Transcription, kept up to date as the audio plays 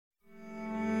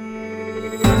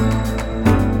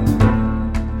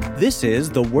This is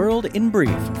The World in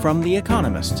Brief from The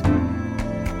Economist.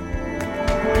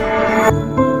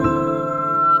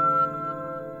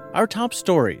 Our top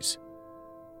stories.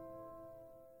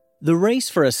 The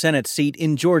race for a Senate seat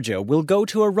in Georgia will go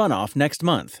to a runoff next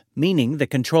month, meaning the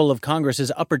control of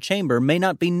Congress's upper chamber may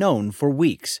not be known for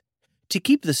weeks. To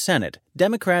keep the Senate,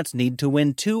 Democrats need to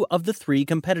win 2 of the 3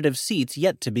 competitive seats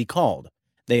yet to be called.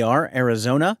 They are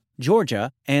Arizona,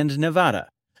 Georgia, and Nevada.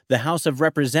 The House of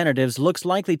Representatives looks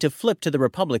likely to flip to the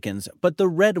Republicans, but the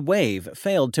red wave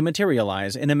failed to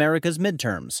materialize in America's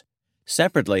midterms.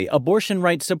 Separately, abortion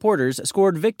rights supporters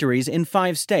scored victories in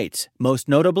 5 states, most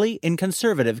notably in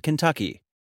conservative Kentucky.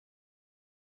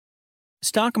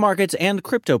 Stock markets and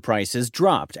crypto prices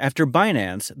dropped after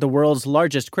Binance, the world's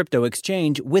largest crypto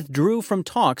exchange, withdrew from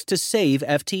talks to save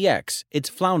FTX, its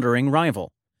floundering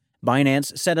rival.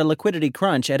 Binance said a liquidity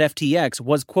crunch at FTX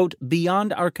was, quote,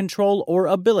 beyond our control or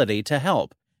ability to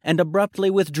help, and abruptly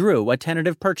withdrew a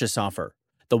tentative purchase offer.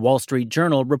 The Wall Street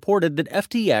Journal reported that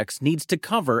FTX needs to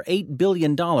cover $8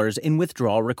 billion in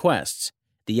withdrawal requests.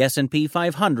 The S&P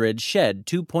 500 shed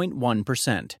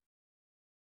 2.1%.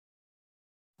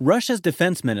 Russia's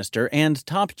defense minister and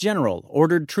top general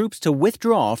ordered troops to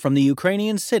withdraw from the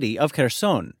Ukrainian city of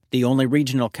Kherson, the only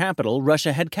regional capital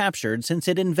Russia had captured since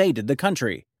it invaded the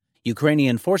country.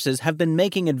 Ukrainian forces have been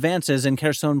making advances in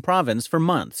Kherson province for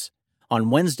months. On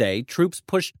Wednesday, troops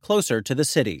pushed closer to the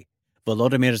city.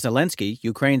 Volodymyr Zelensky,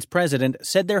 Ukraine's president,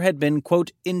 said there had been, quote,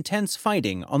 intense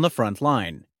fighting on the front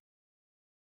line.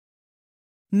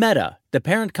 Meta, the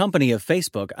parent company of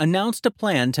Facebook, announced a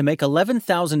plan to make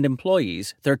 11,000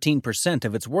 employees, 13%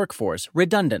 of its workforce,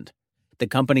 redundant. The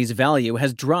company's value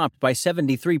has dropped by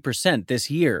 73%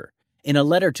 this year. In a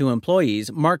letter to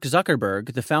employees, Mark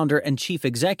Zuckerberg, the founder and chief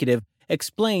executive,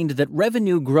 explained that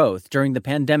revenue growth during the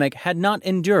pandemic had not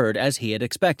endured as he had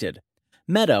expected.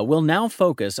 Meta will now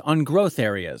focus on growth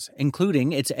areas,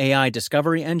 including its AI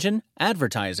discovery engine,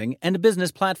 advertising, and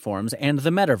business platforms and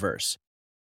the metaverse.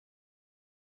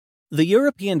 The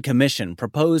European Commission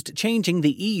proposed changing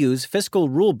the EU's fiscal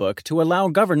rulebook to allow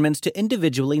governments to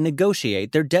individually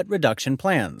negotiate their debt reduction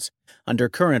plans. Under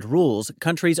current rules,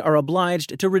 countries are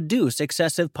obliged to reduce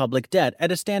excessive public debt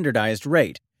at a standardized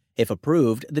rate. If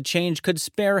approved, the change could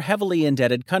spare heavily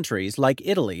indebted countries like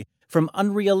Italy from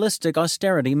unrealistic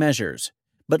austerity measures.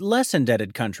 But less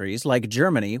indebted countries like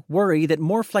Germany worry that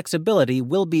more flexibility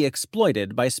will be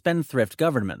exploited by spendthrift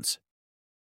governments.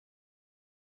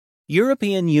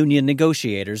 European Union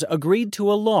negotiators agreed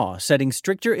to a law setting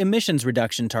stricter emissions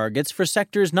reduction targets for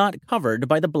sectors not covered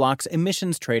by the bloc's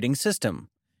emissions trading system.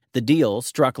 The deal,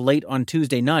 struck late on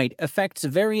Tuesday night, affects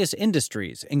various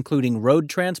industries, including road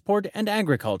transport and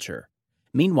agriculture.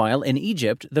 Meanwhile, in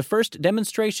Egypt, the first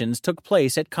demonstrations took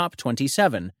place at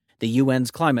COP27, the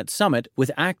UN's climate summit,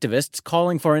 with activists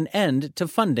calling for an end to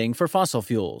funding for fossil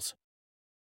fuels.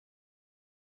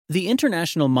 The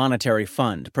International Monetary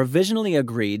Fund provisionally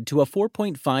agreed to a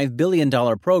 $4.5 billion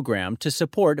program to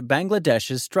support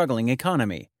Bangladesh's struggling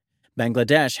economy.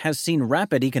 Bangladesh has seen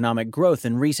rapid economic growth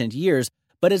in recent years,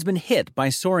 but has been hit by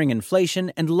soaring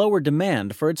inflation and lower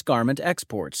demand for its garment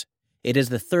exports. It is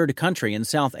the 3rd country in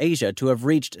South Asia to have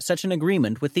reached such an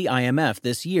agreement with the IMF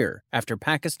this year, after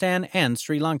Pakistan and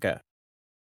Sri Lanka.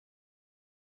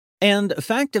 And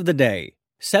fact of the day,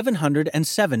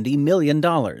 $770 million.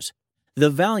 The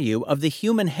value of the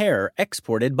human hair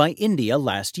exported by India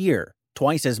last year,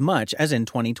 twice as much as in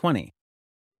 2020.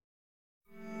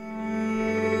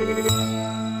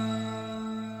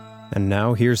 And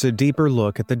now here's a deeper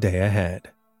look at the day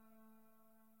ahead.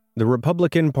 The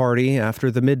Republican Party after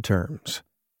the midterms.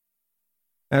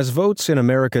 As votes in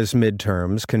America's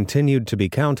midterms continued to be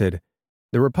counted,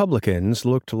 the Republicans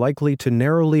looked likely to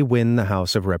narrowly win the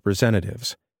House of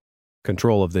Representatives.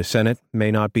 Control of the Senate may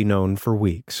not be known for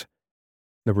weeks.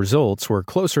 The results were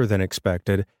closer than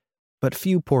expected, but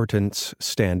few portents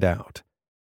stand out.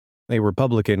 A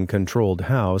Republican-controlled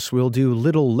House will do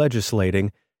little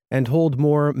legislating and hold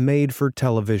more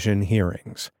made-for-television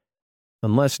hearings.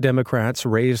 Unless Democrats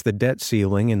raise the debt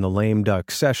ceiling in the lame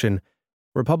duck session,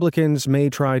 Republicans may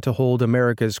try to hold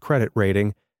America's credit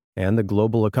rating and the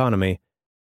global economy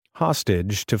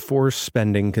hostage to force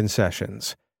spending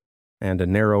concessions. And a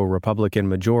narrow Republican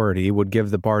majority would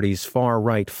give the party's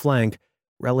far-right flank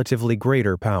relatively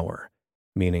greater power,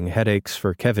 meaning headaches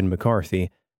for Kevin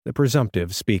McCarthy, the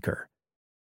presumptive speaker.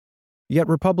 Yet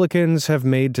Republicans have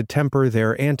made to temper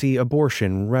their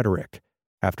anti-abortion rhetoric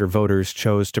after voters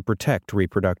chose to protect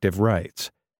reproductive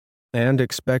rights, and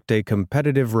expect a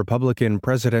competitive Republican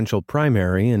presidential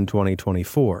primary in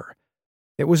 2024.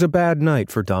 It was a bad night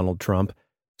for Donald Trump.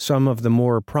 Some of the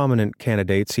more prominent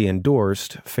candidates he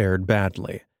endorsed fared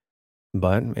badly.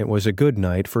 But it was a good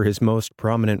night for his most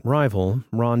prominent rival,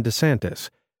 Ron DeSantis,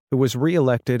 who was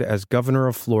re-elected as governor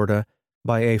of Florida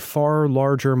by a far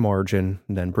larger margin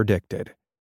than predicted.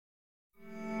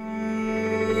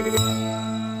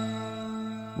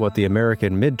 What the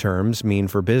American midterms mean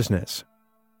for business.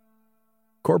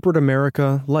 Corporate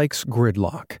America likes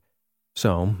gridlock.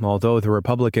 So, although the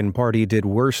Republican Party did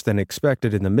worse than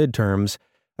expected in the midterms,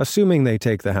 assuming they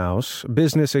take the House,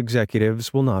 business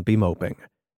executives will not be moping.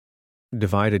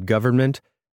 Divided government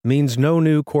means no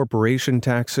new corporation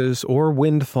taxes or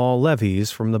windfall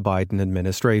levies from the Biden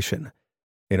administration.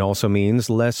 It also means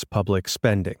less public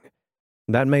spending.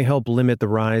 That may help limit the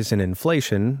rise in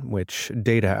inflation, which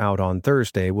data out on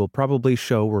Thursday will probably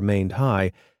show remained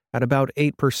high at about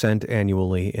 8%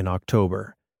 annually in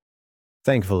October.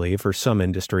 Thankfully, for some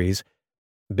industries,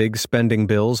 big spending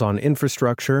bills on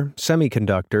infrastructure,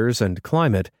 semiconductors, and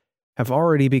climate have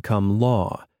already become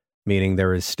law, meaning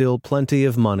there is still plenty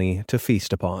of money to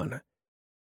feast upon.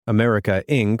 America,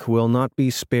 Inc. will not be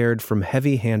spared from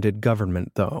heavy-handed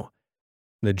government, though.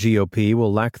 The GOP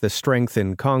will lack the strength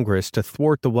in Congress to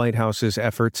thwart the White House's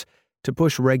efforts to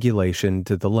push regulation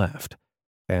to the left.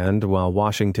 And while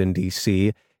Washington,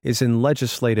 D.C. is in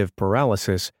legislative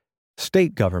paralysis,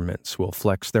 state governments will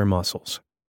flex their muscles.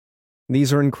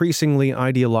 These are increasingly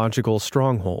ideological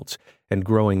strongholds and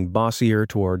growing bossier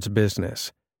towards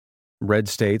business. Red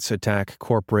states attack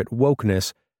corporate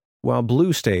wokeness, while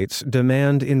blue states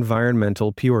demand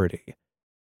environmental purity.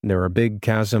 There are big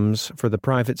chasms for the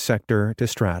private sector to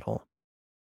straddle.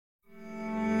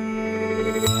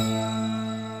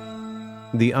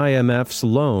 The IMF's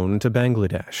loan to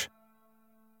Bangladesh.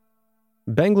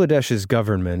 Bangladesh's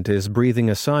government is breathing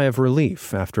a sigh of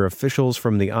relief after officials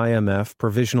from the IMF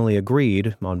provisionally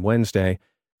agreed, on Wednesday,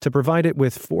 to provide it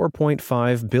with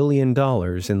 $4.5 billion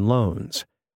in loans.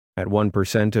 At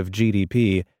 1% of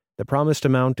GDP, the promised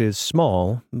amount is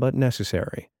small but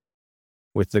necessary.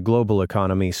 With the global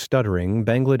economy stuttering,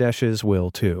 Bangladesh's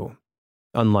will too.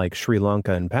 Unlike Sri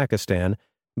Lanka and Pakistan,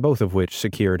 both of which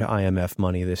secured IMF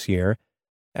money this year,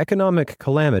 economic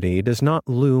calamity does not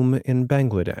loom in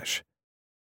Bangladesh.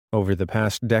 Over the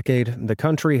past decade, the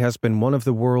country has been one of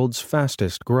the world's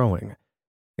fastest growing.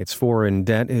 Its foreign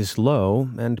debt is low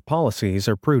and policies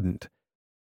are prudent.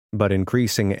 But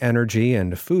increasing energy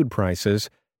and food prices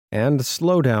and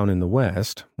slowdown in the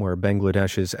West, where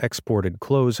Bangladesh's exported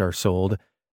clothes are sold,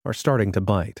 are starting to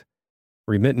bite.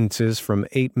 Remittances from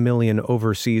 8 million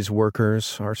overseas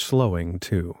workers are slowing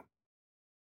too.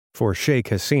 For Sheikh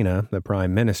Hasina, the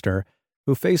prime minister,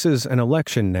 who faces an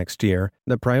election next year,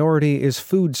 the priority is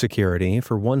food security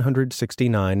for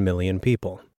 169 million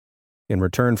people. In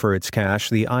return for its cash,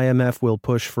 the IMF will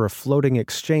push for a floating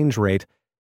exchange rate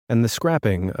and the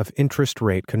scrapping of interest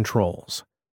rate controls.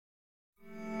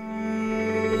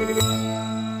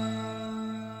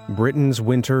 Britain's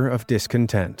winter of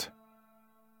discontent.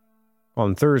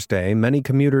 On Thursday, many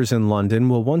commuters in London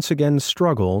will once again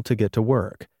struggle to get to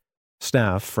work.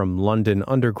 Staff from London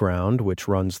Underground, which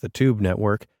runs the tube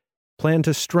network, plan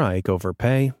to strike over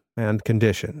pay and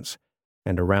conditions.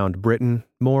 And around Britain,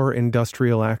 more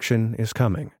industrial action is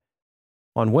coming.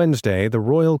 On Wednesday, the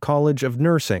Royal College of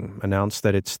Nursing announced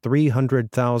that its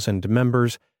 300,000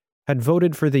 members had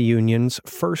voted for the union's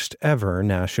first ever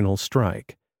national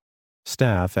strike.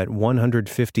 Staff at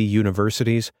 150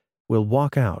 universities will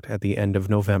walk out at the end of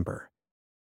November.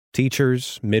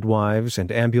 Teachers, midwives,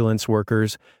 and ambulance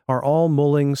workers are all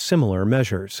mulling similar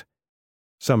measures.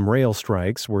 Some rail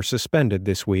strikes were suspended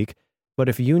this week, but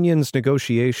if unions'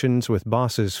 negotiations with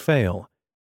bosses fail,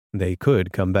 they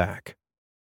could come back.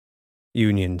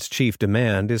 Unions' chief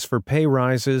demand is for pay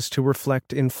rises to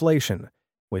reflect inflation,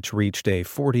 which reached a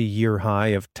 40-year high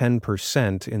of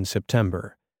 10% in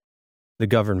September. The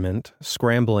government,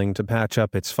 scrambling to patch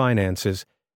up its finances,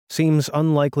 seems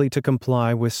unlikely to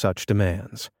comply with such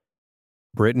demands.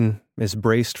 Britain is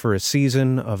braced for a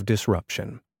season of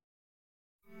disruption.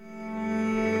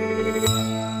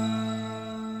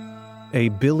 A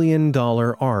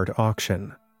billion-dollar art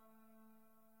auction.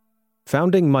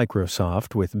 Founding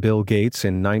Microsoft with Bill Gates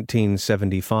in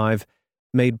 1975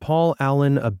 made Paul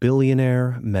Allen a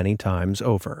billionaire many times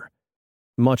over.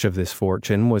 Much of this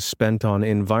fortune was spent on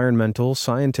environmental,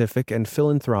 scientific, and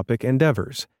philanthropic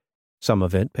endeavors. Some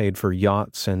of it paid for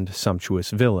yachts and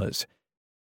sumptuous villas.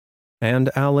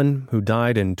 And Allen, who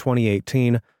died in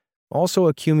 2018, also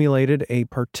accumulated a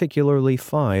particularly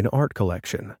fine art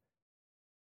collection.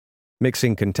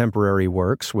 Mixing contemporary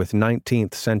works with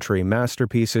 19th-century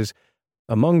masterpieces,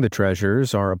 among the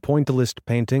treasures are a pointillist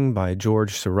painting by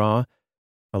Georges Seurat,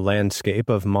 a landscape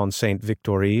of Mont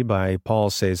Sainte-Victoire by Paul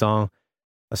Cézanne,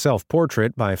 a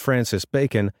self-portrait by Francis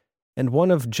Bacon, and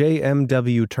one of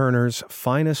J.M.W. Turner's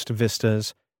finest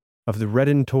vistas of the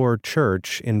Redentor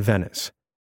Church in Venice.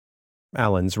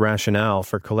 Allen's rationale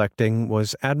for collecting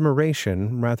was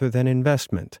admiration rather than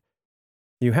investment.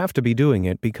 You have to be doing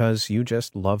it because you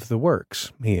just love the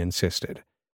works, he insisted.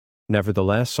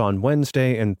 Nevertheless, on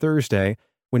Wednesday and Thursday,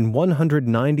 when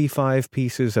 195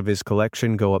 pieces of his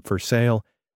collection go up for sale,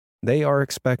 they are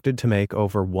expected to make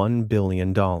over $1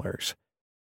 billion.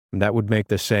 That would make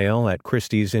the sale at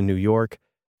Christie's in New York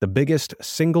the biggest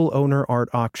single-owner art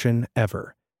auction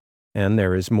ever, and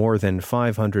there is more than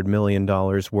 $500 million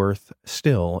worth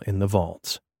still in the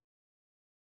vaults.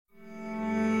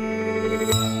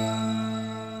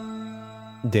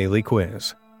 Daily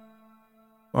Quiz.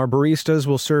 Our baristas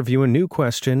will serve you a new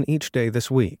question each day this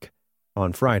week.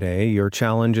 On Friday, your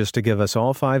challenge is to give us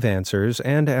all 5 answers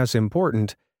and, as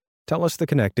important, tell us the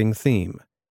connecting theme.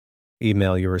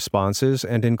 Email your responses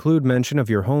and include mention of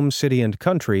your home city and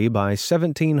country by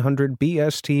 1700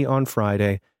 BST on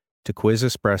Friday to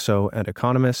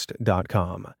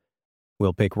quizespresso@economist.com.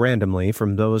 We'll pick randomly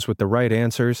from those with the right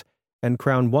answers and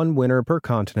crown one winner per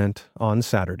continent on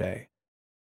Saturday.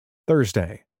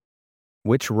 Thursday.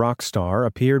 Which rock star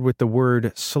appeared with the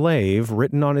word slave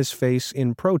written on his face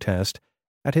in protest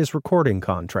at his recording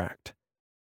contract?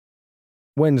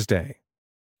 Wednesday.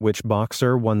 Which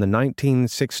boxer won the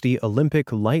 1960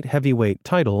 Olympic light heavyweight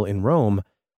title in Rome,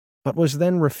 but was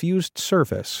then refused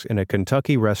service in a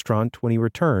Kentucky restaurant when he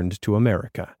returned to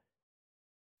America?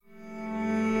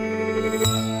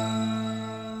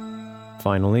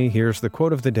 Finally, here's the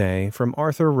quote of the day from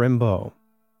Arthur Rimbaud,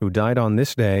 who died on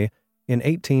this day in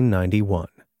 1891.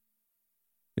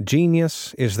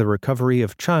 Genius is the recovery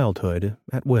of childhood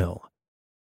at will.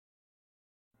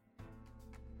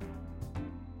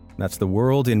 That's the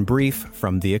world in brief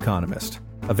from The Economist,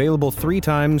 available 3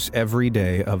 times every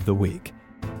day of the week.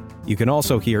 You can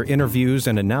also hear interviews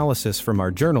and analysis from our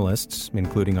journalists,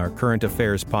 including our current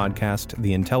affairs podcast,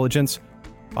 The Intelligence,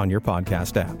 on your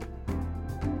podcast app.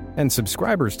 And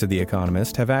subscribers to The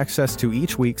Economist have access to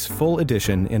each week's full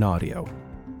edition in audio.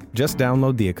 Just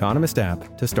download the Economist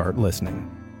app to start listening.